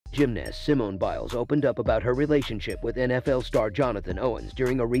Gymnast Simone Biles opened up about her relationship with NFL star Jonathan Owens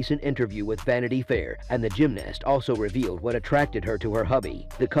during a recent interview with Vanity Fair, and the gymnast also revealed what attracted her to her hubby.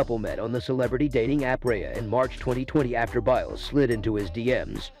 The couple met on the celebrity dating app Raya in March 2020 after Biles slid into his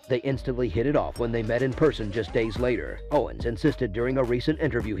DMs. They instantly hit it off when they met in person just days later. Owens insisted during a recent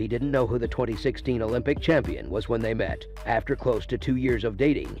interview he didn't know who the 2016 Olympic champion was when they met. After close to 2 years of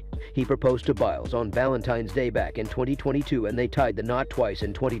dating, he proposed to Biles on Valentine's Day back in 2022, and they tied the knot twice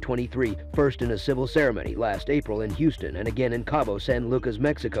in 2023, first in a civil ceremony last April in Houston and again in Cabo San Lucas,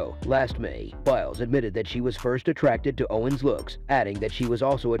 Mexico, last May. Biles admitted that she was first attracted to Owens' looks, adding that she was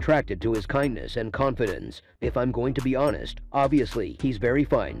also attracted to his kindness and confidence. "If I'm going to be honest, obviously, he's very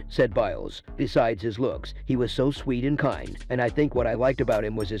fine," said Biles. "Besides his looks, he was so sweet and kind, and I think what I liked about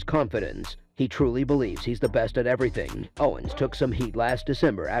him was his confidence. He truly believes he's the best at everything." Owens took some heat last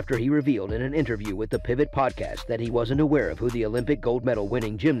December after he revealed in an interview with the Pivot podcast that he wasn't aware of who the Olympic gold medal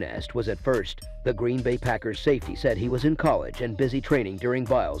winning gymnast was at first. The Green Bay Packers safety said he was in college and busy training during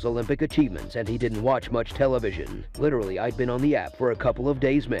Biles' Olympic achievements and he didn't watch much television. "Literally, I'd been on the app for a couple of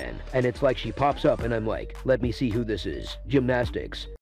days, man, and it's like she pops up and I'm like, let me see who this is." Gymnastics.